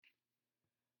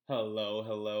Hello,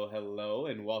 hello, hello,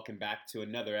 and welcome back to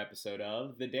another episode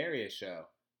of The Darius Show.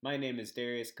 My name is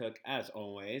Darius Cook, as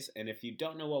always, and if you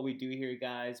don't know what we do here,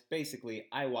 guys, basically,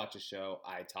 I watch a show,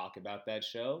 I talk about that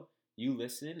show, you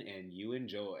listen, and you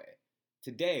enjoy.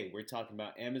 Today, we're talking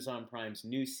about Amazon Prime's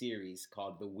new series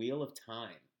called The Wheel of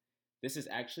Time. This is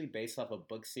actually based off a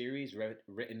book series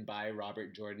written by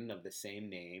Robert Jordan of the same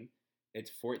name.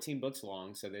 It's 14 books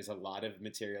long, so there's a lot of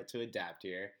material to adapt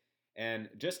here. And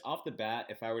just off the bat,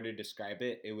 if I were to describe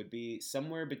it, it would be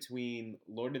somewhere between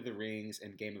Lord of the Rings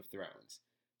and Game of Thrones.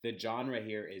 The genre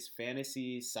here is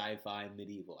fantasy, sci-fi,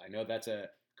 medieval. I know that's a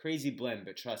crazy blend,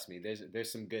 but trust me,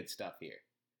 there's some good stuff here.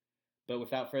 But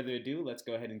without further ado, let's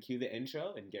go ahead and cue the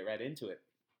intro and get right into it.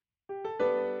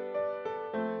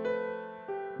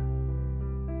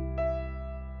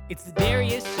 It's the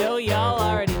Darius Show, y'all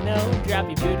already know. Drop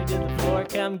your booty to the floor,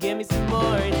 come give me some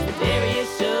more. It's the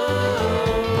Darius Show.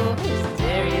 It's the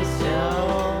Darius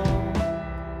Show.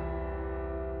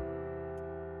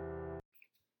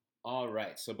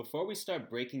 Alright, so before we start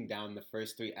breaking down the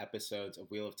first three episodes of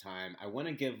Wheel of Time, I want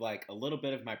to give like a little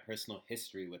bit of my personal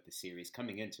history with the series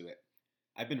coming into it.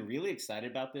 I've been really excited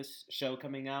about this show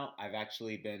coming out. I've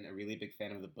actually been a really big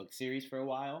fan of the book series for a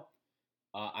while.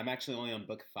 I'm actually only on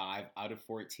book 5 out of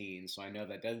 14, so I know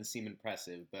that doesn't seem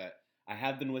impressive, but I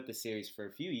have been with the series for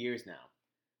a few years now.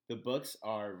 The books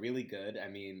are really good. I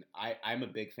mean, I'm a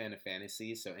big fan of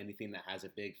fantasy, so anything that has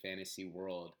a big fantasy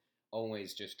world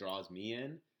always just draws me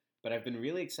in. But I've been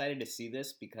really excited to see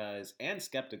this and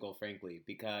skeptical, frankly,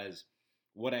 because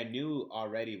what I knew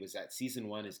already was that season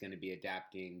 1 is going to be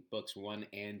adapting books 1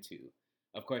 and 2.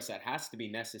 Of course, that has to be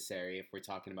necessary if we're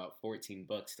talking about 14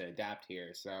 books to adapt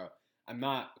here, so I'm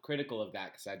not critical of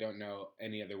that because I don't know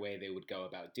any other way they would go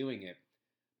about doing it.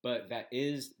 But that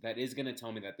is going to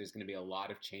tell me that there's going to be a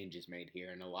lot of changes made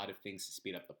here and a lot of things to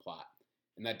speed up the plot.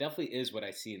 And that definitely is what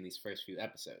I see in these first few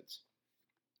episodes.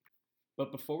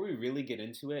 But before we really get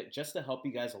into it, just to help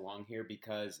you guys along here,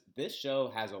 because this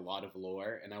show has a lot of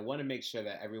lore, and I want to make sure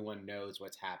that everyone knows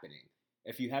what's happening.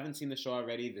 If you haven't seen the show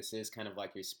already, this is kind of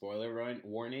like your spoiler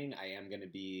warning. I am going to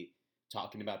be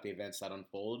talking about the events that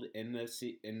unfold in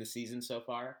the season so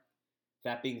far.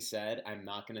 That being said, I'm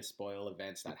not going to spoil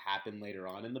events that happen later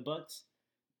on in the books,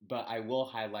 but I will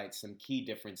highlight some key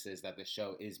differences that the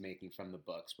show is making from the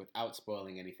books without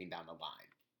spoiling anything down the line.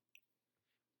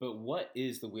 But what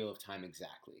is the Wheel of Time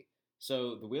exactly?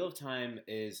 So the Wheel of Time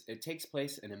it takes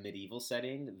place in a medieval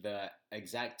setting. The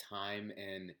exact time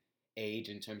and age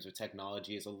in terms of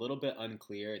technology is a little bit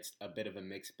unclear. It's a bit of a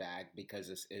mixed bag because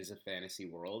this is a fantasy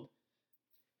world.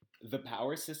 The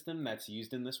power system that's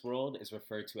used in this world is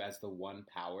referred to as the One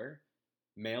Power.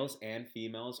 Males and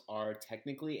females are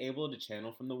technically able to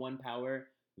channel from the One Power,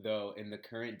 though in the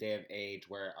current day of age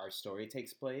where our story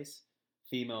takes place,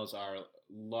 females are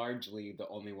largely the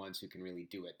only ones who can really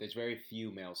do it. There's very few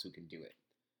males who can do it.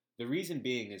 The reason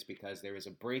being is because there was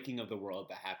a breaking of the world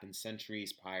that happened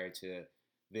centuries prior to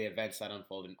the events that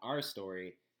unfold in our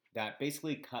story that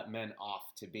basically cut men off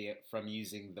from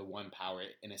using the One Power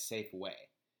in a safe way.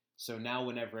 So now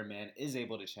whenever a man is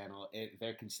able to channel it,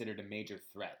 they're considered a major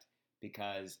threat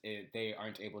because they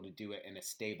aren't able to do it in a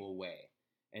stable way.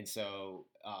 And so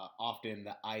often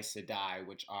the Aes Sedai,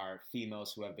 which are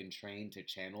females who have been trained to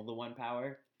channel the One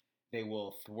Power, they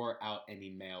will thwart out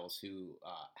any males who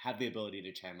have the ability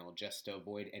to channel just to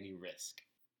avoid any risk.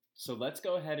 So let's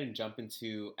go ahead and jump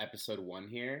into episode 1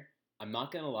 here. I'm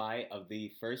not going to lie, of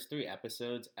the first 3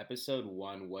 episodes, episode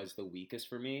 1 was the weakest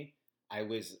for me. I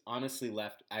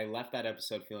left that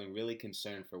episode feeling really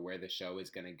concerned for where the show is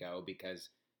going to go because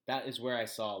that is where I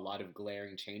saw a lot of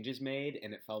glaring changes made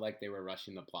and it felt like they were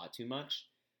rushing the plot too much.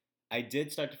 I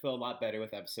did start to feel a lot better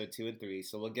with episode 2 and 3,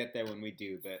 so we'll get there when we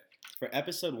do, but for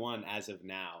episode 1 as of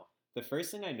now, the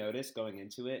first thing I noticed going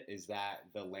into it is that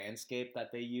the landscape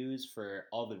that they use for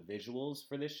all the visuals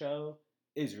for this show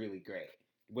is really great.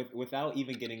 Without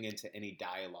even getting into any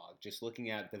dialogue, just looking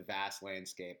at the vast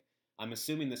landscape, I'm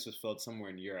assuming this was filmed somewhere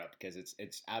in Europe because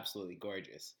it's absolutely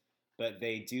gorgeous. But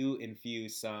they do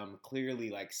infuse some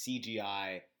clearly like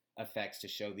CGI effects to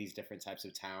show these different types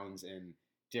of towns and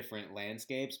different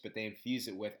landscapes, but they infuse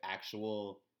it with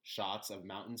actual shots of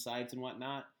mountainsides and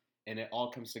whatnot, and it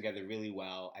all comes together really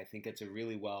well. I think it's a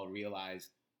really well realized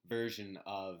version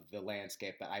of the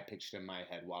landscape that I pictured in my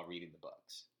head while reading the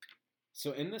books.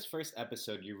 So in this first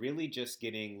episode, you're really just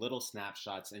getting little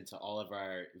snapshots into all of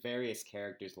our various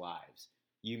characters' lives.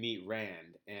 You meet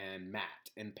Rand and Mat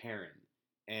and Perrin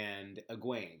and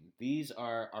Egwene. These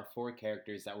are our 4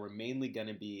 characters that we're mainly going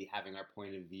to be having our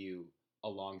point of view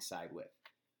alongside with.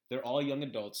 They're all young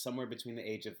adults, somewhere between the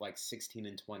age of like 16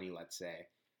 and 20, let's say.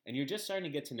 And you're just starting to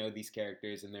get to know these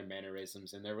characters and their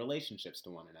mannerisms and their relationships to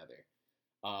one another.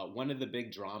 One of the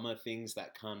big drama things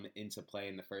that come into play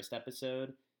in the first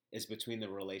episode is between the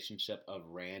relationship of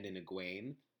Rand and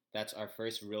Egwene. That's our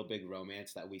first real big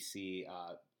romance that we see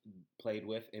played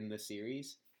with in the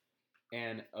series.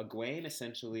 And Egwene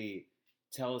essentially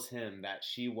tells him that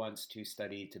she wants to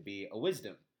study to be a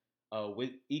wisdom.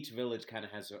 Each village kind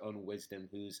of has their own wisdom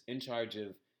who's in charge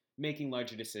of making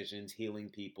larger decisions, healing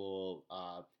people,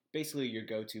 basically your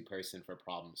go-to person for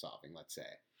problem solving, let's say.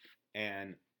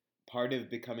 And part of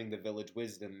becoming the village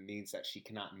wisdom means that she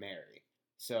cannot marry.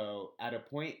 So at a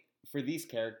point for these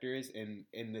characters in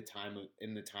the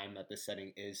time that this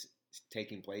setting is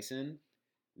taking place in,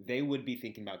 they would be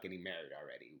thinking about getting married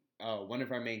already. One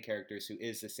of our main characters, who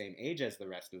is the same age as the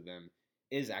rest of them,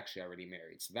 is actually already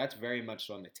married. So that's very much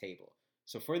on the table.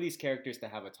 So for these characters to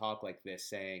have a talk like this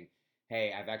saying,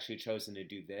 hey, I've actually chosen to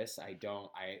do this,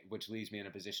 which leaves me in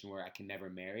a position where I can never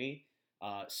marry,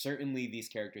 certainly these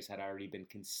characters had already been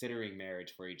considering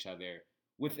marriage for each other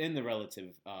within the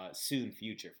relative soon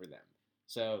future for them.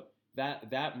 So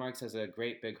that marks as a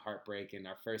great big heartbreak and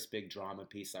our first big drama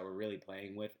piece that we're really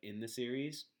playing with in the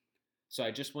series. So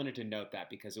I just wanted to note that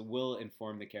because it will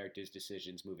inform the characters'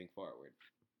 decisions moving forward.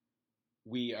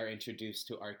 We are introduced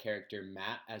to our character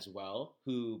Matt as well,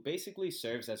 who basically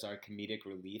serves as our comedic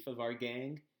relief of our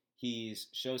gang. He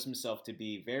shows himself to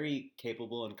be very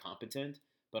capable and competent,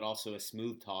 but also a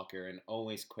smooth talker and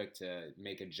always quick to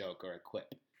make a joke or a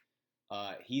quip.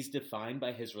 He's defined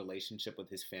by his relationship with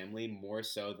his family more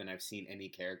so than I've seen any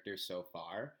character so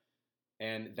far.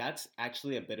 And that's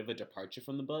actually a bit of a departure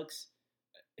from the books.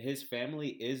 His family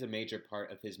is a major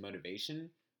part of his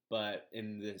motivation, but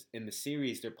in the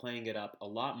series, they're playing it up a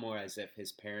lot more as if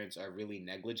his parents are really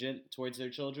negligent towards their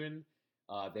children.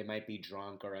 They might be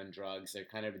drunk or on drugs. They're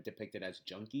kind of depicted as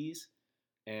junkies.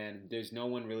 And there's no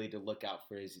one really to look out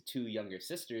for his two younger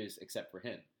sisters except for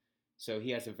him. So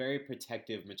he has a very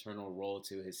protective maternal role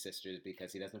to his sisters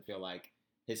because he doesn't feel like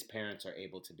his parents are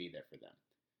able to be there for them.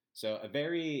 So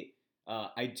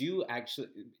I do actually,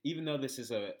 even though this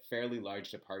is a fairly large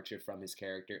departure from his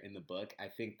character in the book, I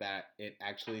think that it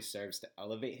actually serves to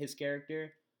elevate his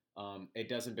character. It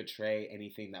doesn't betray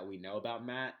anything that we know about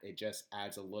Matt. It just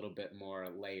adds a little bit more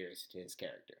layers to his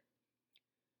character.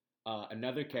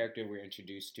 Another character we're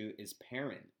introduced to is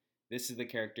Perrin. This is the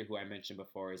character who I mentioned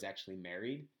before is actually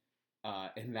married.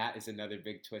 And that is another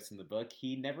big twist in the book.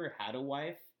 He never had a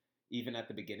wife, even at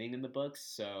the beginning in the books,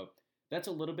 so that's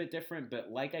a little bit different. But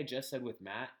like I just said with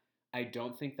Matt, I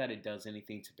don't think that it does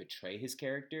anything to betray his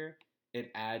character.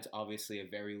 It adds obviously a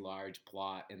very large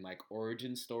plot and like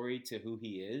origin story to who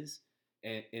he is,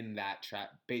 and in that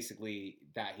basically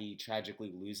that he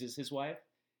tragically loses his wife.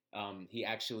 He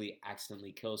actually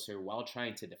accidentally kills her while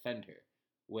trying to defend her,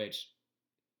 which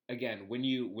again, when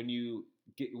you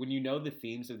know the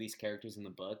themes of these characters in the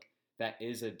book, that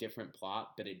is a different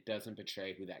plot, but it doesn't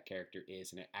betray who that character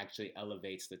is, and it actually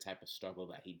elevates the type of struggle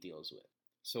that he deals with.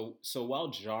 So while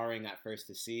jarring at first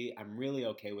to see, I'm really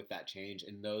okay with that change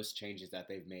and those changes that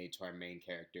they've made to our main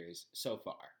characters so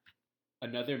far.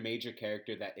 Another major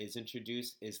character that is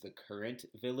introduced is the current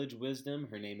village wisdom.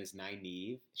 Her name is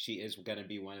Nynaeve. She is going to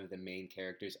be one of the main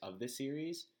characters of the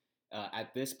series.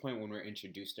 At this point, when we're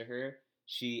introduced to her,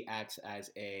 she acts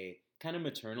as a kind of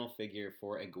maternal figure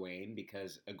for Egwene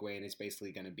because Egwene is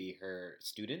basically going to be her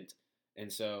student.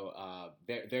 And so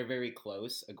they're very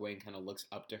close. Egwene kind of looks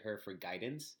up to her for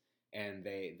guidance, and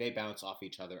they bounce off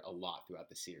each other a lot throughout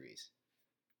the series.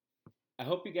 I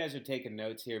hope you guys are taking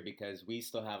notes here because we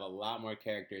still have a lot more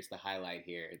characters to highlight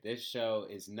here. This show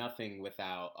is nothing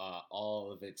without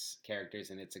all of its characters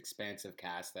and its expansive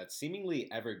cast that's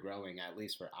seemingly ever growing, at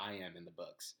least where I am in the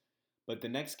books. But the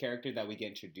next character that we get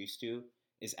introduced to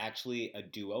is actually a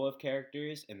duo of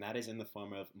characters, and that is in the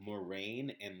form of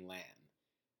Moiraine and Lan.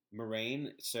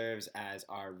 Moiraine serves as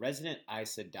our resident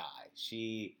Aes Sedai.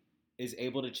 She is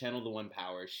able to channel the One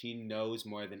Power. She knows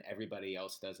more than everybody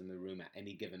else does in the room at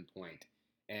any given point.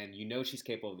 And you know she's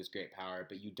capable of this great power,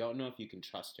 but you don't know if you can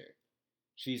trust her.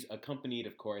 She's accompanied,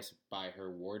 of course, by her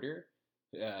warder,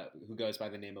 who goes by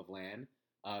the name of Lan,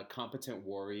 a competent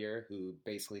warrior who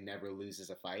basically never loses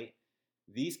a fight.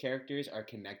 These characters are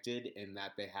connected in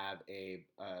that they have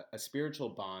a spiritual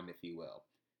bond, if you will.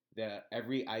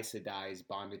 Every Aes Sedai is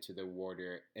bonded to their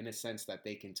warder in a sense that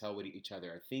they can tell what each other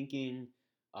are thinking,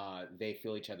 they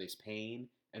feel each other's pain,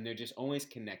 and they're just always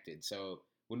connected. So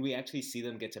when we actually see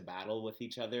them get to battle with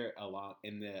each other along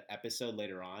in the episode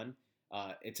later on,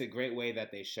 it's a great way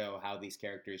that they show how these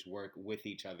characters work with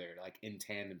each other, like in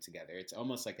tandem together. It's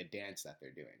almost like a dance that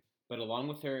they're doing. But along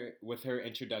with her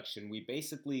introduction, we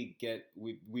basically get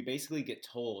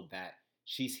told that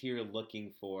she's here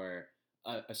looking for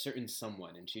a certain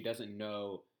someone, and she doesn't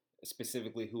know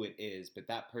specifically who it is. But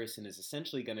that person is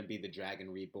essentially going to be the Dragon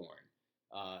Reborn.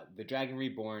 The Dragon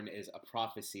Reborn is a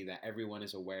prophecy that everyone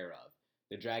is aware of.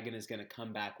 The dragon is going to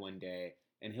come back one day,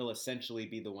 and he'll essentially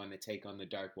be the one to take on the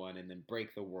Dark One and then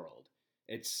break the world.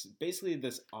 It's basically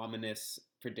this ominous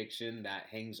prediction that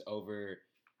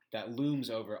looms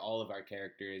over all of our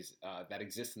characters that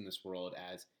exist in this world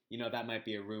as, that might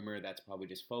be a rumor, that's probably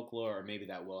just folklore, or maybe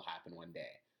that will happen one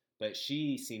day. But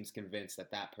she seems convinced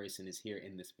that that person is here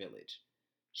in this village.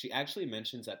 She actually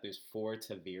mentions that there's 4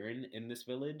 ta'veren in this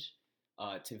village.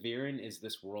 ta'veren is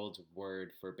this world's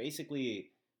word for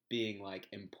basically being like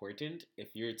important. If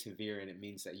you're ta'veren, it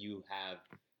means that you have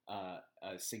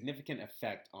a significant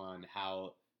effect on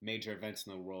how major events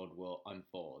in the world will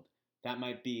unfold. That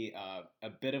might be a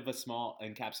bit of a small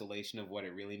encapsulation of what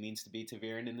it really means to be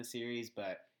ta'veren in the series,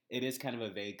 but it is kind of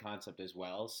a vague concept as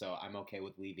well, so I'm okay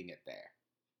with leaving it there.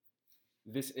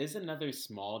 This is another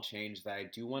small change that I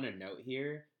do want to note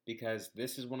here, because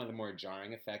this is one of the more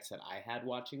jarring effects that I had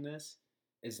watching this,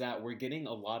 is that we're getting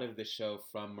a lot of the show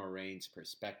from Moiraine's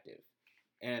perspective.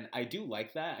 And I do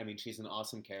like that. I mean, she's an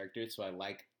awesome character, so I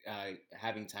like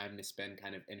having time to spend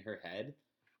kind of in her head.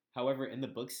 However, in the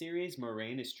book series,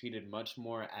 Moiraine is treated much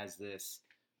more as this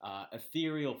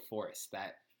ethereal force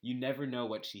that you never know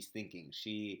what she's thinking.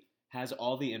 She has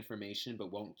all the information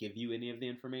but won't give you any of the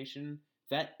information.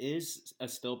 That is a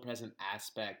still present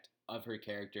aspect of her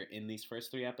character in these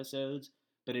first 3 episodes,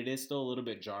 but it is still a little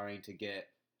bit jarring to get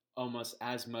almost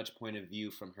as much point of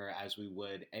view from her as we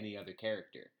would any other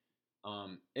character.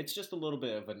 It's just a little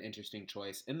bit of an interesting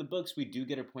choice. In the books, we do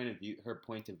get her point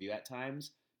of view at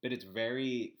times, but it's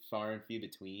very far and few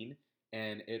between,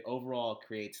 and it overall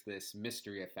creates this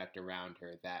mystery effect around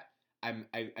her that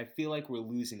I feel like we're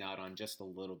losing out on just a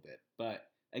little bit. But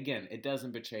again, it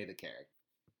doesn't betray the character.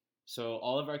 So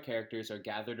all of our characters are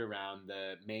gathered around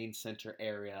the main center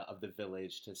area of the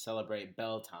village to celebrate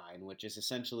Beltane, which is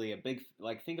essentially a big,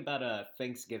 think about a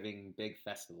Thanksgiving big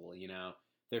festival,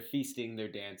 They're feasting,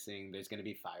 they're dancing, there's going to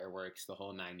be fireworks, the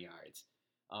whole 9 yards.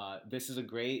 This is a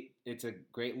great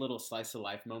little slice of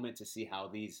life moment to see how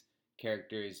these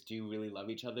characters do really love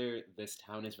each other. This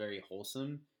town is very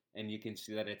wholesome, and you can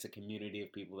see that it's a community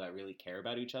of people that really care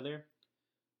about each other.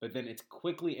 But then it's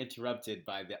quickly interrupted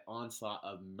by the onslaught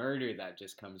of murder that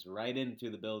just comes right in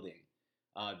through the building.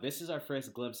 This is our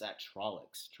first glimpse at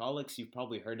Trollocs. Trollocs you've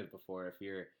probably heard of before if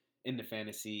you're into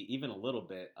fantasy, even a little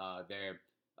bit. They're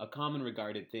a common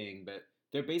regarded thing, but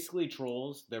they're basically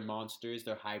trolls. They're monsters.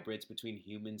 They're hybrids between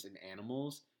humans and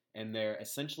animals, and they're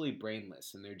essentially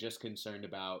brainless, and they're just concerned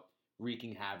about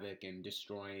wreaking havoc and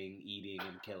destroying, eating,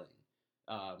 and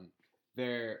killing.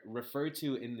 They're referred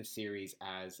to in the series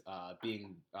as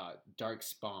being dark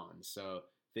spawns. So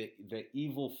the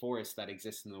evil force that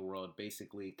exists in the world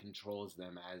basically controls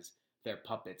them as their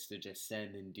puppets to just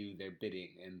send and do their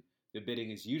bidding. And the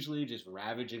bidding is usually just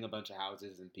ravaging a bunch of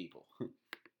houses and people.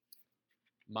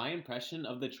 My impression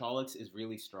of the Trollocs is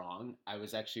really strong. I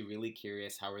was actually really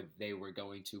curious how they were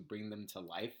going to bring them to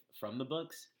life from the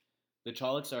books. The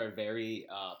Trollocs are a very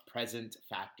present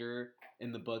factor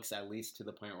in the books, at least to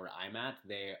the point where I'm at.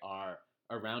 They are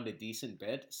around a decent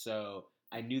bit, so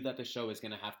I knew that the show was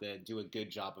going to have to do a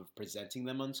good job of presenting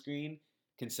them on screen,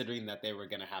 considering that they were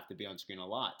going to have to be on screen a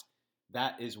lot.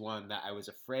 That is one that I was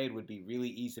afraid would be really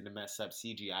easy to mess up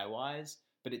CGI-wise,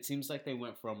 but it seems like they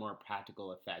went for a more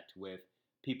practical effect with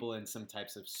people in some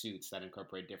types of suits that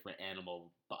incorporate different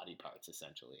animal body parts,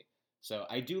 essentially. So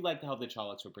I do like how the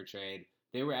Trollocs were portrayed.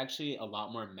 They were actually a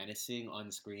lot more menacing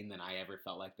on screen than I ever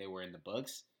felt like they were in the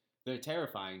books. They're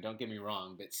terrifying, don't get me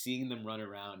wrong, but seeing them run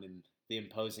around and the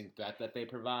imposing threat that they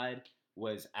provide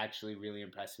was actually really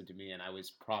impressive to me, and I was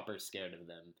proper scared of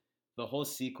them. The whole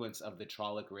sequence of the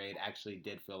Trolloc raid actually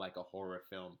did feel like a horror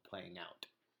film playing out.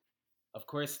 Of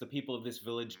course, the people of this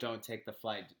village don't take the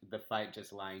fight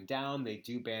just lying down. They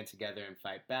do band together and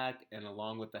fight back, and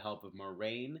along with the help of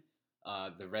Moiraine,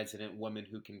 the resident woman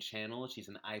who can channel, she's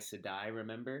an Aes Sedai,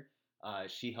 remember?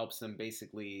 She helps them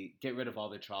basically get rid of all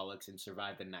the Trollocs and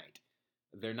survive the night.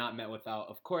 They're not met without,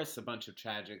 of course, a bunch of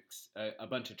tragedies.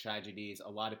 A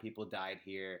lot of people died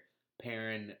here.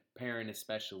 Perrin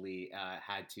especially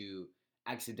had to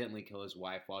accidentally kill his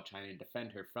wife while trying to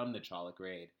defend her from the Trolloc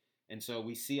raid. And so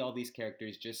we see all these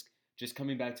characters just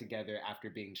coming back together after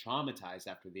being traumatized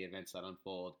after the events that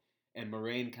unfold. And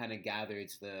Moiraine kind of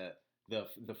gathers the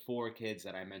 4 kids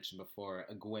that I mentioned before,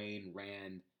 Egwene,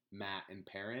 Rand, Mat, and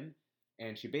Perrin.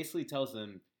 And she basically tells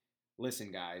them,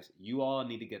 listen, guys, you all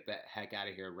need to get the heck out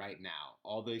of here right now.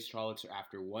 All these Trollocs are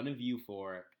after one of you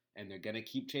four, and they're going to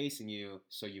keep chasing you,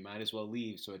 so you might as well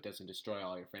leave so it doesn't destroy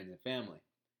all your friends and family.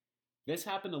 This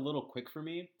happened a little quick for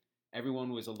me. Everyone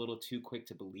was a little too quick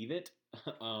to believe it.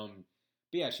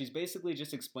 But yeah, she's basically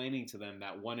just explaining to them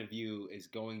that one of you is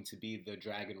going to be the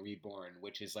Dragon Reborn,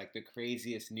 which is like the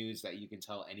craziest news that you can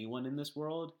tell anyone in this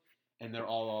world. And they're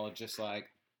all just like,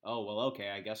 oh, well, okay,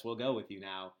 I guess we'll go with you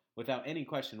now, without any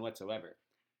question whatsoever.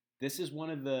 This is one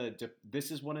of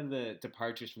the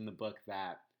departures from the book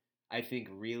that I think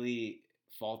really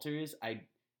falters.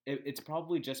 It's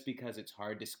probably just because it's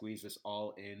hard to squeeze this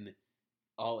all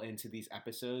into these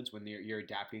episodes when you're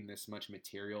adapting this much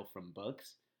material from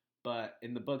books. But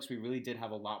in the books, we really did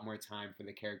have a lot more time for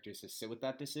the characters to sit with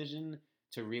that decision,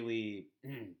 to really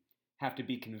have to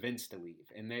be convinced to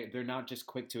leave, and they're not just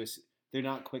they're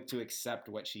not quick to accept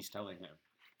what she's telling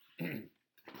him,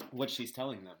 what she's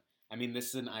telling them. I mean, this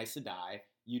is an Aes Sedai.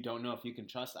 You don't know if you can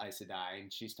trust Aes Sedai,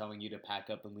 and she's telling you to pack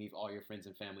up and leave all your friends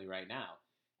and family right now.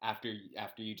 After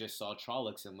you just saw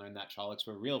Trollocs and learned that Trollocs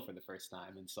were real for the first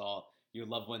time, and saw your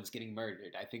loved ones getting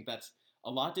murdered. I think that's a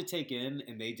lot to take in,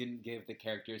 and they didn't give the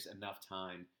characters enough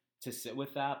time to sit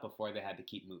with that before they had to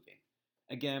keep moving.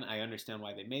 Again, I understand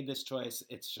why they made this choice.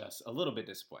 It's just a little bit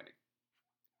disappointing.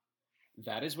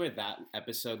 That is where that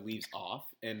episode leaves off,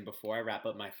 and before I wrap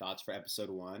up my thoughts for episode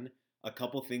 1, a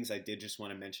couple things I did just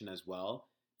want to mention as well.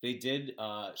 They did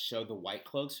show the White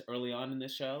Cloaks early on in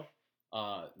this show.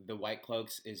 The White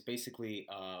Cloaks is basically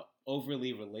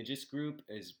overly religious group,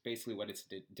 is basically what it's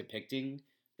depicting.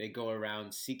 They go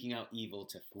around seeking out evil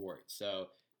to thwart. So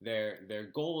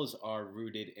their goals are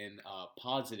rooted in a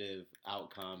positive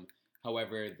outcome.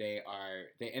 However, they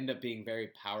end up being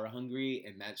very power hungry,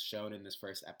 and that's shown in this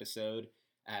first episode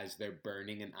as they're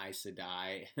burning an Aes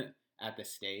Sedai at the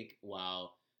stake,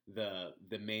 while the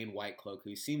main White Cloak,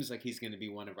 who seems like he's going to be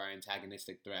one of our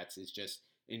antagonistic threats, is just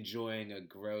enjoying a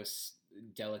gross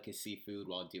delicacy food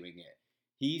while doing it.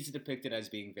 He's depicted as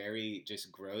being very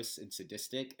just gross and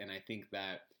sadistic, and I think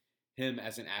that him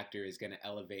as an actor is going to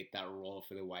elevate that role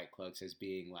for the White Cloaks as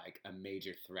being like a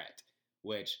major threat,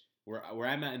 which where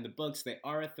I'm at in the books, they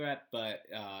are a threat, but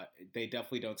they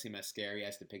definitely don't seem as scary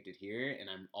as depicted here, and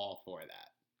I'm all for that.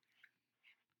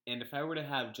 And if I were to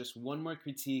have just one more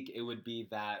critique, it would be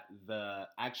that the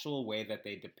actual way that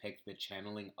they depict the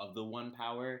channeling of the One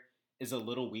Power is a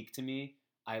little weak to me.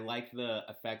 I like the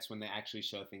effects when they actually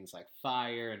show things like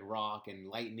fire and rock and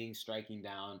lightning striking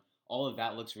down. All of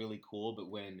that looks really cool, but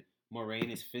when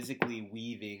Moiraine is physically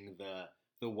weaving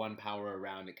the One Power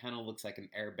around, it kind of looks like an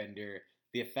airbender.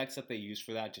 The effects that they use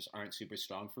for that just aren't super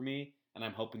strong for me, and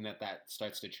I'm hoping that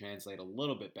starts to translate a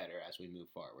little bit better as we move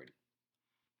forward.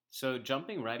 So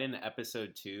jumping right into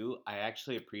episode 2, I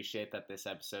actually appreciate that this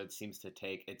episode seems to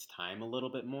take its time a little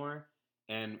bit more.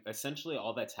 And essentially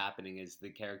all that's happening is the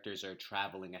characters are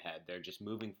traveling ahead. They're just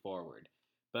moving forward.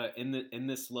 But in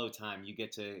this slow time, you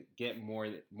get to get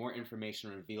more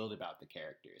information revealed about the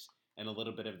characters, and a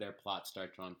little bit of their plot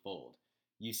start to unfold.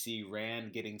 You see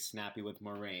Rand getting snappy with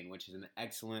Moiraine, which is an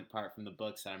excellent part from the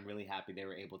books that I'm really happy they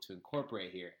were able to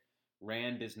incorporate here.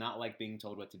 Rand does not like being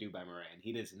told what to do by Moiraine.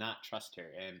 He does not trust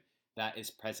her, and that is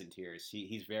present here.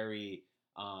 He's very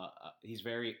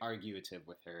argumentative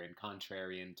with her and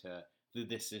contrarian to the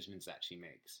decisions that she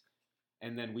makes.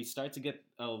 And then we start to get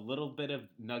a little bit of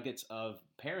nuggets of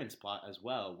Perrin's plot as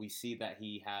well. We see that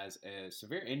he has a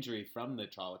severe injury from the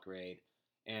Trolloc raid,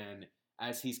 and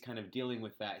as he's kind of dealing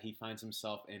with that, he finds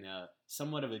himself in a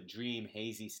somewhat of a dream,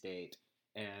 hazy state,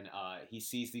 and he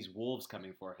sees these wolves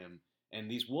coming for him. And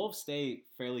these wolves stay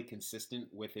fairly consistent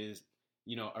with his,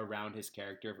 around his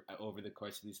character over the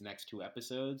course of these next 2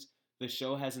 episodes. The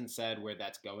show hasn't said where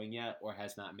that's going yet, or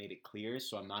has not made it clear,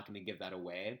 so I'm not going to give that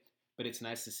away. But it's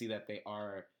nice to see that they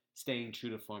are staying true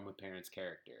to form with Perrin's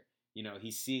character.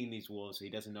 He's seeing these wolves, so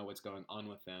he doesn't know what's going on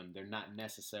with them. They're not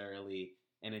necessarily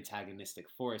an antagonistic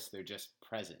force; they're just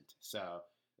present. So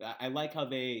I like how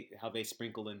they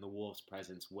sprinkle in the wolves'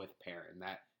 presence with Perrin.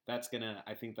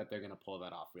 I think that they're gonna pull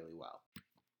that off really well.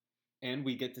 And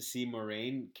we get to see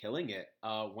Moiraine killing it.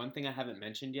 One thing I haven't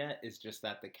mentioned yet is just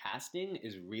that the casting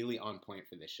is really on point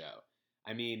for this show.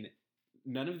 I mean,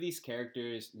 none of the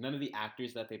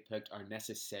actors that they picked are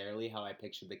necessarily how I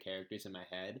pictured the characters in my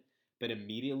head, but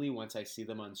immediately once I see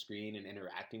them on screen and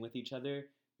interacting with each other,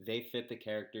 they fit the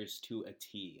characters to a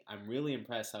T. I'm really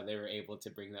impressed how they were able to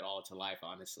bring that all to life,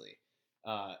 honestly.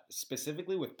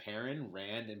 Specifically with Perrin,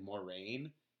 Rand, and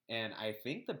Moiraine, and I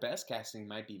think the best casting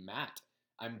might be Mat.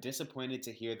 I'm disappointed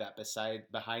to hear that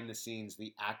behind the scenes,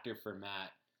 the actor for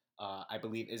Mat, I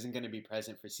believe, isn't going to be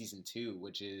present for season 2,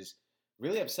 which is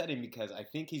really upsetting because I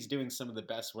think he's doing some of the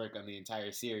best work on the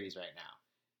entire series right now.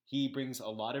 He brings a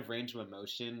lot of range of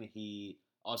emotion. He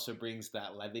also brings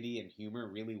that levity and humor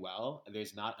really well.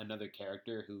 There's not another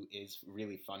character who is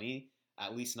really funny,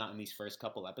 at least not in these first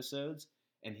couple episodes.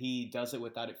 And he does it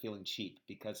without it feeling cheap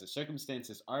because the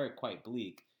circumstances are quite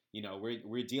bleak.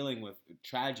 We're dealing with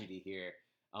tragedy here,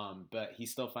 but he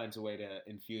still finds a way to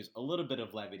infuse a little bit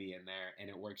of levity in there, and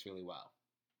it works really well.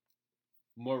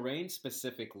 Moraine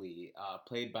specifically,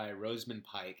 played by Rosamund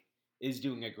Pike, is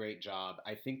doing a great job.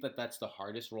 I think that that's the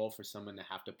hardest role for someone to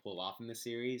have to pull off in the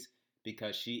series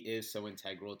because she is so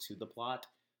integral to the plot.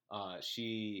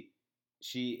 She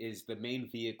is the main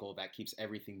vehicle that keeps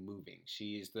everything moving.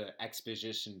 She's the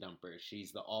exposition dumper.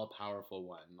 She's the all powerful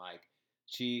one. Like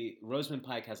Rosamund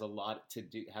Pike has a lot to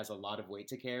do, has a lot of weight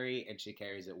to carry, and she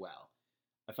carries it well.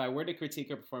 If I were to critique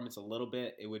her performance a little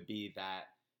bit, it would be that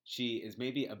she is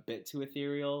maybe a bit too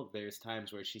ethereal. There's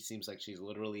times where she seems like she's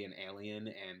literally an alien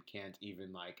and can't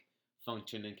even like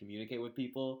function and communicate with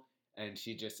people, and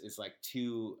she just is like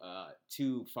too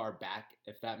far back,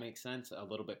 if that makes sense, a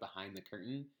little bit behind the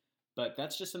curtain. But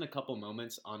that's just in a couple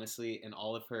moments, honestly. In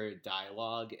all of her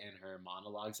dialogue and her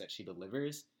monologues that she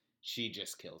delivers, she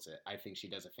just kills it. I think she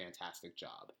does a fantastic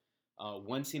job.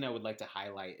 One scene I would like to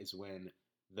highlight is when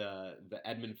the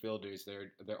Edmund Fielders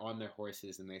they're on their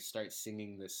horses and they start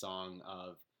singing this song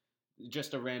of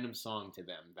just a random song to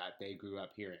them that they grew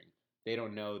up hearing. They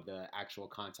don't know the actual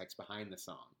context behind the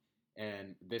song.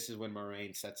 And this is when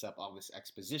Moraine sets up all this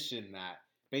exposition that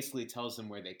basically tells them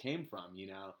where they came from,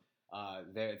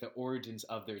 the origins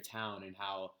of their town and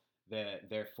how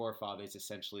their forefathers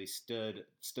essentially stood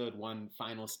one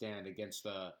final stand against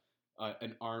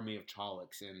an army of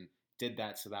Trollocs and did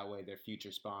that so that way their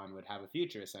future spawn would have a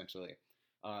future essentially.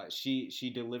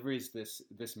 She delivers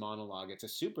this monologue. It's a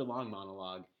super long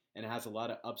monologue and it has a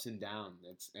lot of ups and downs.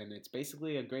 It's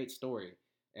basically a great story.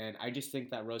 And I just think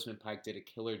that Rosamund Pike did a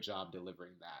killer job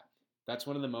delivering that. That's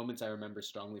one of the moments I remember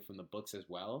strongly from the books as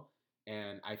well.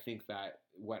 And I think that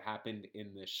what happened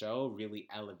in the show really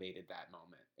elevated that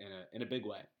moment in a big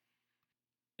way.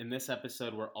 In this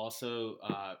episode, we're also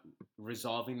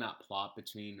resolving that plot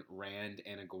between Rand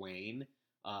and Egwene.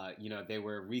 They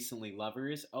were recently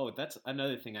lovers. Oh, that's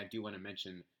another thing I do want to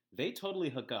mention. They totally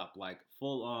hook up, like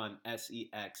full on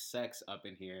sex up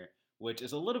in here, which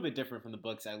is a little bit different from the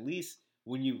books. At least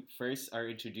when you first are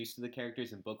introduced to the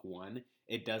characters in book one,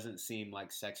 it doesn't seem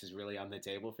like sex is really on the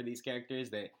table for these characters.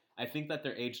 I think that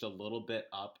they're aged a little bit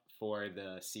up for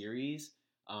the series,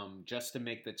 just to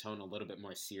make the tone a little bit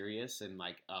more serious and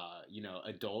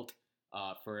adult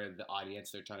for the audience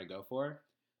they're trying to go for.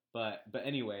 But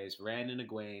anyways, Rand and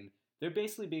Egwene, they're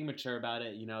basically being mature about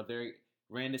it.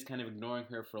 Rand is kind of ignoring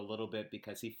her for a little bit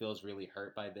because he feels really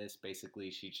hurt by this.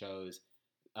 Basically, she chose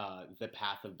the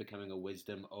path of becoming a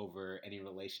wisdom over any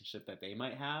relationship that they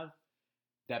might have.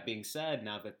 That being said,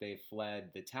 now that they've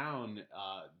fled the town,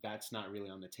 that's not really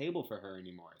on the table for her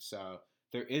anymore. So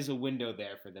there is a window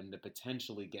there for them to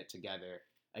potentially get together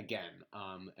again,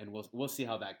 and we'll see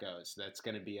how that goes. That's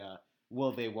going to be a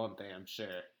will they, won't they? I'm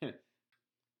sure.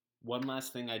 One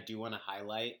last thing I do want to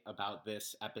highlight about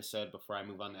this episode before I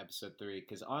move on to episode 3,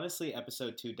 because honestly,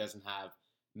 episode 2 doesn't have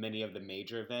many of the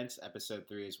major events. Episode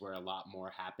 3 is where a lot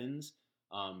more happens,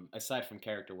 aside from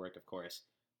character work, of course.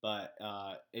 But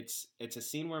it's a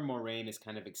scene where Moraine is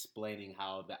kind of explaining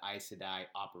how the Aes Sedai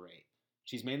operate.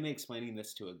 She's mainly explaining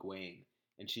this to Egwene,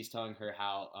 and she's telling her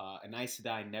how an Aes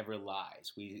Sedai never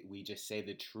lies. We just say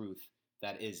the truth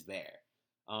that is there.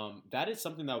 That is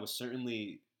something that was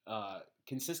certainly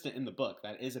consistent in the book.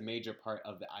 That is a major part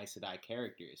of the Aes Sedai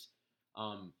characters.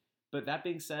 But that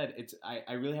being said,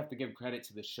 I really have to give credit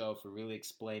to the show for really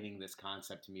explaining this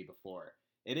concept to me before.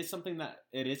 It is something that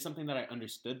I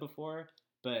understood before,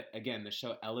 but again, the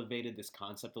show elevated this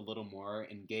concept a little more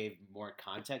and gave more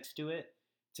context to it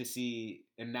to see.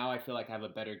 And now I feel like I have a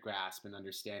better grasp and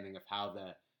understanding of how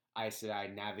the Aes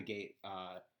Sedai navigate,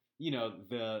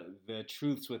 the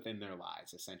truths within their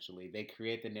lives. Essentially, they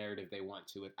create the narrative they want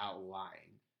to without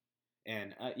lying.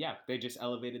 And they just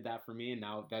elevated that for me, and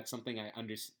now that's something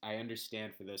I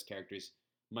understand for those characters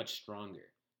much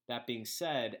stronger. That being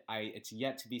said, it's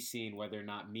yet to be seen whether or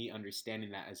not me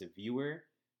understanding that as a viewer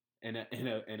in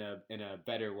a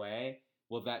better way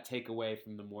will that take away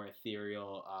from the more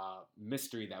ethereal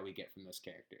mystery that we get from those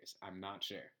characters. I'm not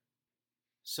sure.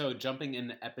 So jumping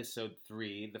into episode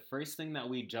 3, the first thing that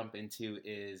we jump into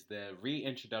is the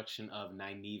reintroduction of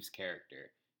Nynaeve's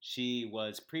character. She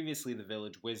was previously the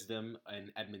village wisdom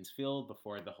in Edmund's Field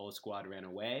before the whole squad ran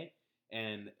away,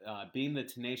 and being the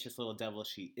tenacious little devil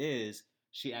she is,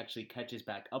 she actually catches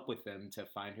back up with them to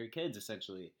find her kids,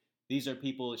 essentially. These are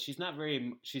people. She's not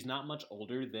much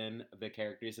older than the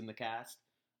characters in the cast,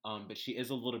 but she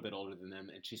is a little bit older than them,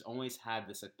 and she's always had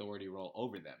this authority role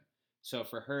over them. So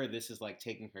for her, this is like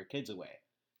taking her kids away.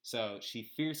 So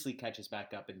she fiercely catches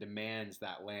back up and demands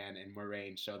that Lan and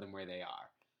Moiraine show them where they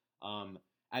are.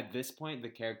 At this point, the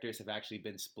characters have actually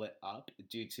been split up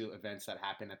due to events that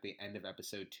happened at the end of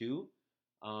episode 2.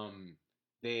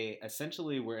 They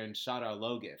essentially were in Shadar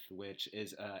Logoth, which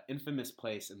is an infamous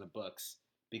place in the books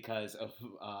because of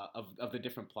the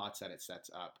different plots that it sets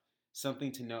up.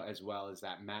 Something to note as well is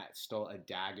that Mat stole a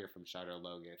dagger from Shadar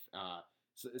Logoth.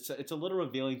 So it's a little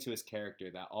revealing to his character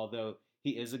that although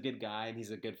he is a good guy and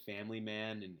he's a good family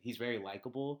man and he's very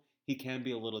likable, he can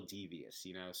be a little devious,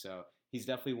 so he's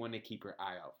definitely one to keep your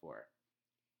eye out for.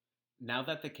 Now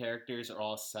that the characters are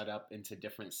all set up into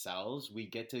different cells, we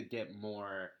get to get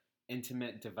more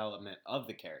intimate development of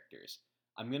the characters.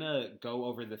 I'm going to go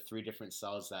over the 3 different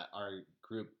cells that our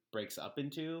group breaks up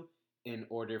into in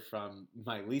order from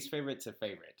my least favorite to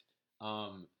favorite.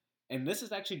 And this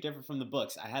is actually different from the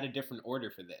books. I had a different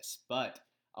order for this, but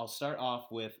I'll start off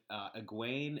with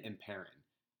Egwene and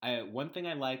Perrin. One thing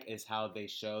I like is how they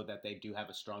show that they do have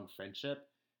a strong friendship.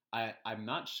 I'm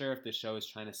not sure if the show is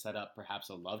trying to set up perhaps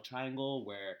a love triangle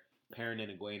where Perrin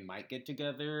and Egwene might get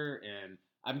together, and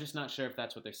I'm just not sure if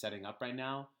that's what they're setting up right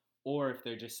now, or if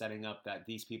they're just setting up that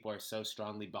these people are so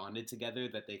strongly bonded together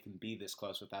that they can be this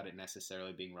close without it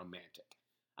necessarily being romantic.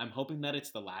 I'm hoping that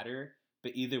it's the latter,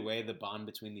 but either way, the bond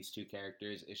between these 2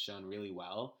 characters is shown really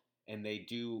well, and they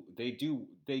do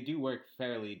work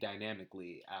fairly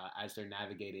dynamically as they're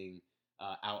navigating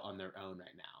out on their own right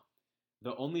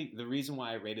now. The reason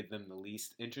why I rated them the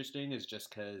least interesting is just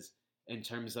because in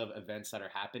terms of events that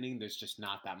are happening, there's just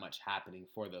not that much happening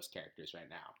for those characters right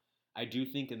now. I do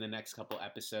think in the next couple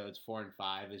episodes, 4 and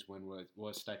 5, is when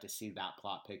we'll start to see that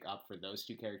plot pick up for those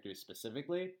 2 characters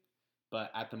specifically, but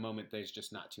at the moment, there's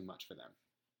just not too much for them.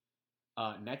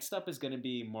 Next up is going to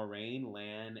be Moiraine,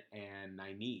 Lan, and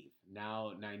Nynaeve.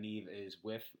 Now, Nynaeve is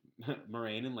with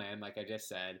Moiraine and Lan, like I just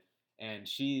said, and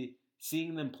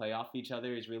seeing them play off each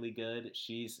other is really good.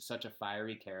 She's such a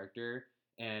fiery character,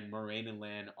 and Moiraine and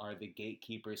Lan are the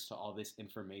gatekeepers to all this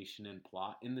information and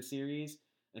plot in the series,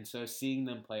 and so seeing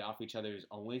them play off each other is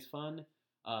always fun,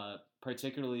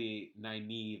 particularly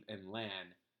Nynaeve and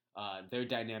Lan. Their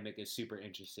dynamic is super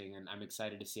interesting, and I'm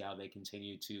excited to see how they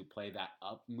continue to play that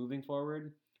up moving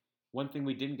forward. One thing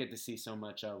we didn't get to see so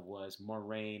much of was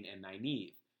Moiraine and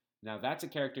Nynaeve. Now, that's a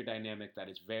character dynamic that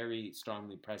is very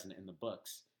strongly present in the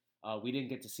books. We didn't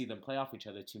get to see them play off each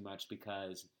other too much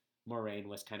because Moiraine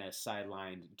was kind of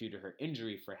sidelined due to her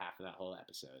injury for half of that whole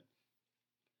episode.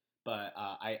 But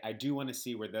I do want to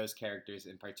see where those characters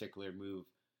in particular move,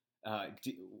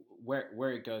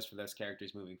 where it goes for those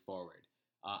characters moving forward.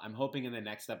 I'm hoping in the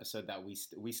next episode that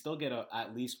we still get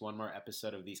at least one more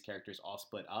episode of these characters all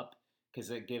split up,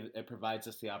 because it provides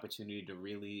us the opportunity to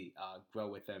really grow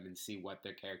with them and see what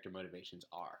their character motivations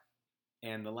are.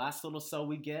 And the last little cell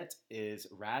we get is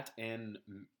Matt and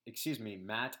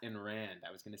Rand.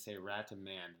 I was going to say Rat and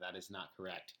Mand. That is not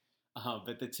correct.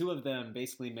 But the 2 of them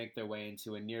basically make their way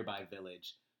into a nearby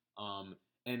village.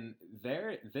 And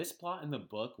this plot in the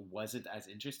book wasn't as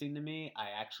interesting to me.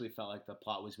 I actually felt like the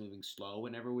plot was moving slow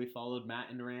whenever we followed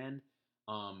Matt and Rand.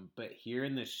 But here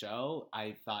in the show,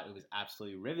 I thought it was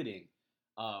absolutely riveting.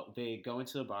 They go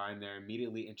into the bar and they're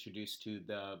immediately introduced to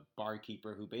the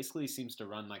barkeeper who basically seems to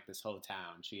run like this whole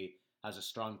town. She has a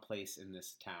strong place in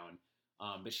this town.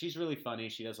 But she's really funny.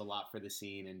 She does a lot for the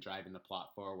scene and driving the plot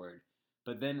forward.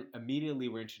 But then immediately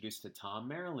we're introduced to Thom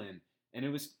Merrilin. And it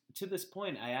was to this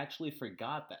point I actually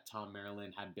forgot that Thom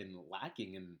Merrilin had been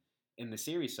lacking in the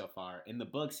series so far. In the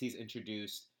books, he's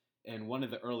introduced in one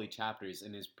of the early chapters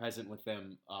and is present with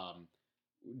them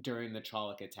during the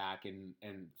Trolloc attack and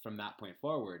from that point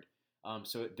forward.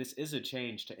 So this is a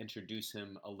change to introduce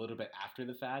him a little bit after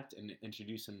the fact and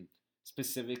introduce him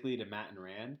specifically to Matt and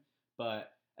Rand.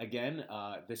 But again,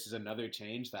 this is another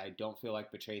change that I don't feel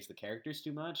like betrays the characters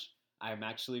too much. I'm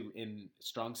actually in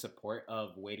strong support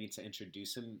of waiting to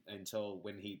introduce him until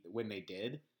when they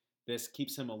did. This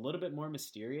keeps him a little bit more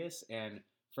mysterious, and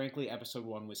frankly, episode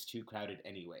 1 was too crowded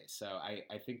anyway. So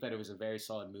I think that it was a very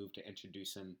solid move to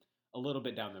introduce him a little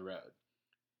bit down the road.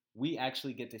 We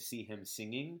actually get to see him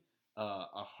singing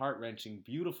a heart-wrenching,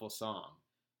 beautiful song,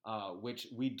 which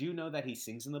we do know that he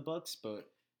sings in the books, but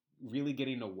really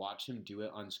getting to watch him do it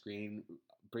on screen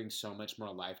brings so much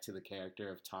more life to the character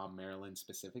of Thom Merrilin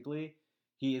specifically.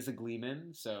 He is a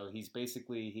gleeman, so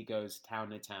he goes town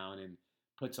to town and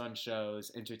puts on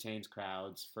shows, entertains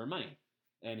crowds for money,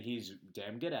 and he's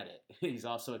damn good at it. He's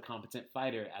also a competent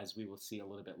fighter, as we will see a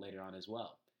little bit later on as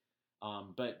well.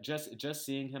 But just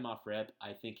seeing him off rip,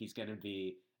 I think he's going to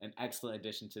be an excellent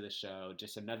addition to the show.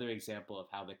 Just another example of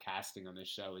how the casting on this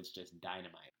show is just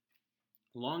dynamite.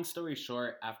 Long story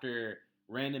short, after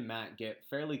Rand and Matt get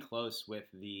fairly close with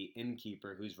the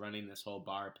innkeeper who's running this whole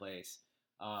bar place,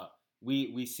 uh,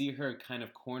 we see her kind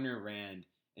of corner Rand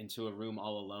into a room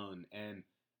all alone, and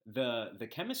the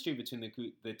chemistry between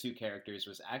the two characters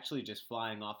was actually just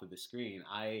flying off of the screen.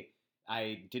 I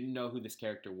didn't know who this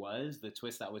character was. The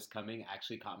twist that was coming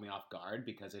actually caught me off guard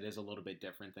because it is a little bit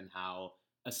different than how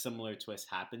a similar twist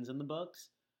happens in the books.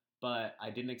 But I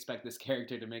didn't expect this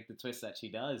character to make the twist that she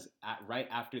does right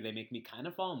after they make me kind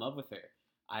of fall in love with her.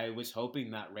 I was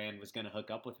hoping that Rand was going to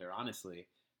hook up with her, honestly.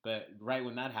 But right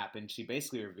when that happened, she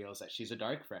basically reveals that she's a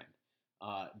dark friend.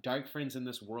 Dark friends in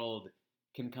this world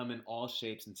can come in all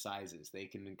shapes and sizes. They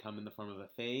can come in the form of a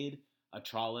Fade, a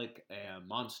Trolloc, a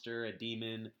monster, a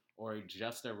demon, or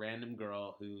just a random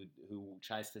girl who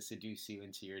tries to seduce you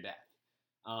into your death.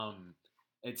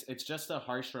 It's just a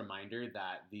harsh reminder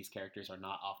that these characters are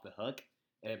not off the hook.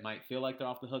 It might feel like they're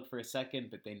off the hook for a second,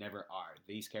 but they never are.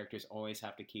 These characters always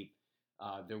have to keep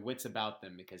their wits about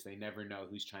them because they never know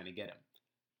who's trying to get them.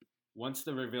 Once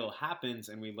the reveal happens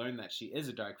and we learn that she is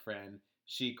a dark friend,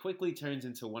 she quickly turns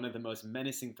into one of the most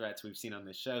menacing threats we've seen on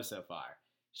this show so far.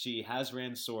 She has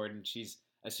Rand's sword and she's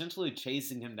essentially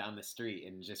chasing him down the street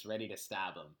and just ready to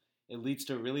stab him. It leads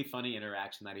to a really funny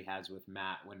interaction that he has with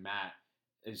Matt when Matt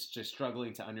is just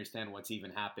struggling to understand what's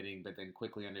even happening, but then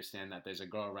quickly understand that there's a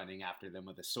girl running after them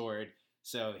with a sword,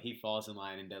 so he falls in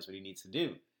line and does what he needs to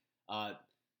do.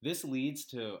 This leads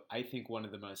to, I think, one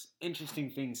of the most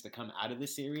interesting things to come out of the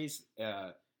series,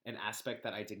 an aspect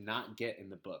that I did not get in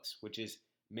the books, which is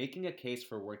making a case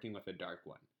for working with a Dark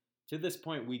One. To this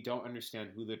point, we don't understand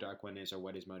who the Dark One is or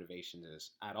what his motivation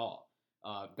is at all.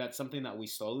 That's something that we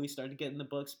slowly start to get in the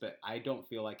books, but I don't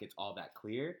feel like it's all that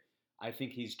clear. I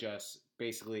think he's just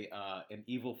basically an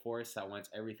evil force that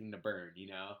wants everything to burn, you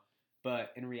know?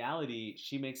 But in reality,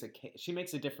 she makes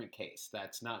a different case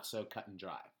that's not so cut and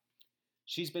dry.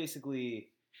 She's basically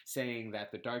saying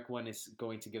that the Dark One is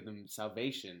going to give them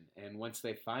salvation, and once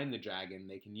they find the dragon,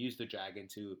 they can use the dragon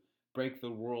to break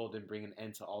the world and bring an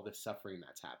end to all the suffering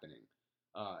that's happening.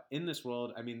 In this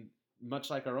world, I mean, much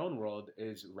like our own world,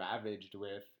 is ravaged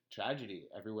with tragedy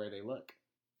everywhere they look.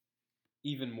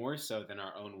 Even more so than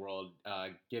our own world,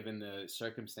 given the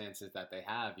circumstances that they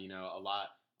have. You know,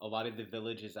 a lot of the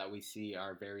villages that we see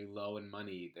are very low in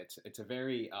money. It's a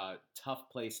very tough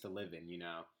place to live in, you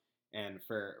know. And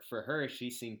for her,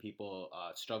 she's seen people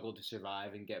struggle to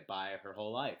survive and get by her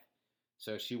whole life.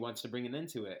 So she wants to bring an end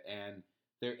to it. And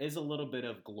there is a little bit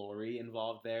of glory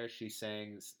involved there. She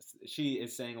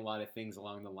is saying a lot of things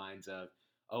along the lines of,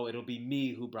 oh, it'll be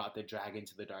me who brought the dragon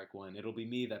to the Dark One. It'll be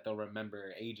me that they'll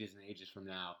remember ages and ages from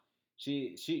now.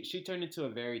 She turned into a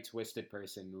very twisted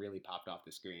person, really popped off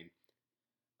the screen.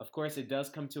 Of course, it does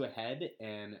come to a head,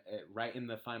 and right in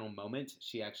the final moment,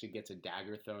 she actually gets a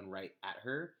dagger thrown right at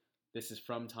her. This is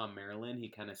from Thom Merrilin. He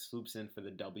kind of swoops in for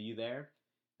the W there,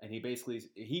 and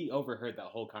he overheard that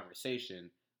whole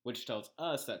conversation, which tells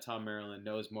us that Thom Merrilin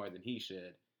knows more than he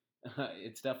should.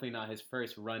 It's definitely not his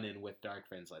first run-in with Dark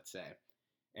Friends, let's say.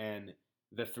 And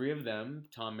the three of them,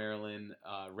 Thom Merrilin,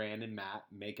 Rand, and Matt,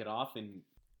 make it off and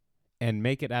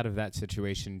make it out of that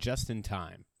situation just in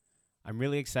time. I'm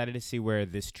really excited to see where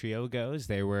this trio goes.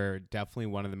 They were definitely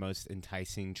one of the most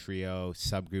enticing trio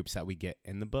subgroups that we get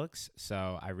in the books,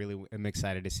 so I really am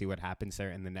excited to see what happens there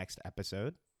in the next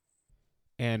episode.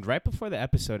 And right before the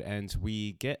episode ends,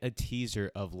 we get a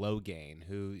teaser of Logain,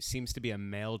 who seems to be a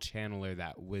male channeler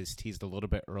that was teased a little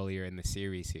bit earlier in the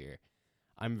series here.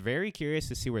 I'm very curious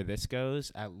to see where this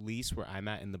goes. At least where I'm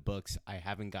at in the books, I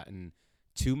haven't gotten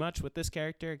too much with this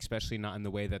character, especially not in the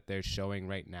way that they're showing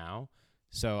right now.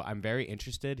 So I'm very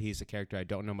interested. He's a character I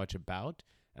don't know much about,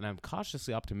 and I'm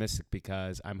cautiously optimistic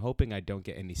because I'm hoping I don't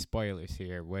get any spoilers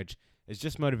here, which is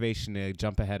just motivation to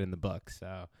jump ahead in the book.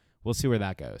 So we'll see where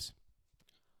that goes.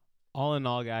 All in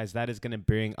all, guys, that is going to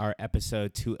bring our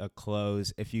episode to a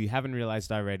close. If you haven't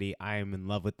realized already, I am in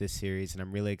love with this series, and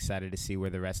I'm really excited to see where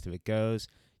the rest of it goes.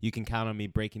 You can count on me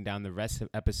breaking down the rest of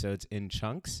episodes in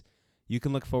chunks. You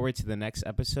can look forward to the next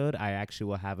episode. I actually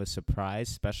will have a surprise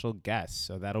special guest,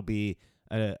 so that'll be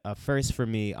a first for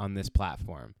me on this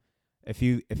platform. If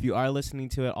you are listening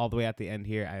to it all the way at the end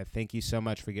here, I thank you so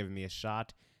much for giving me a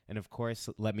shot. And of course,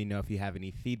 let me know if you have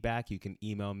any feedback. You can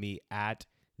email me at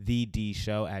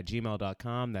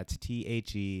thedshow@gmail.com. That's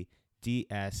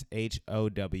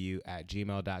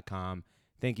THEDSHOW@gmail.com.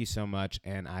 Thank you so much,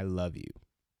 and I love you.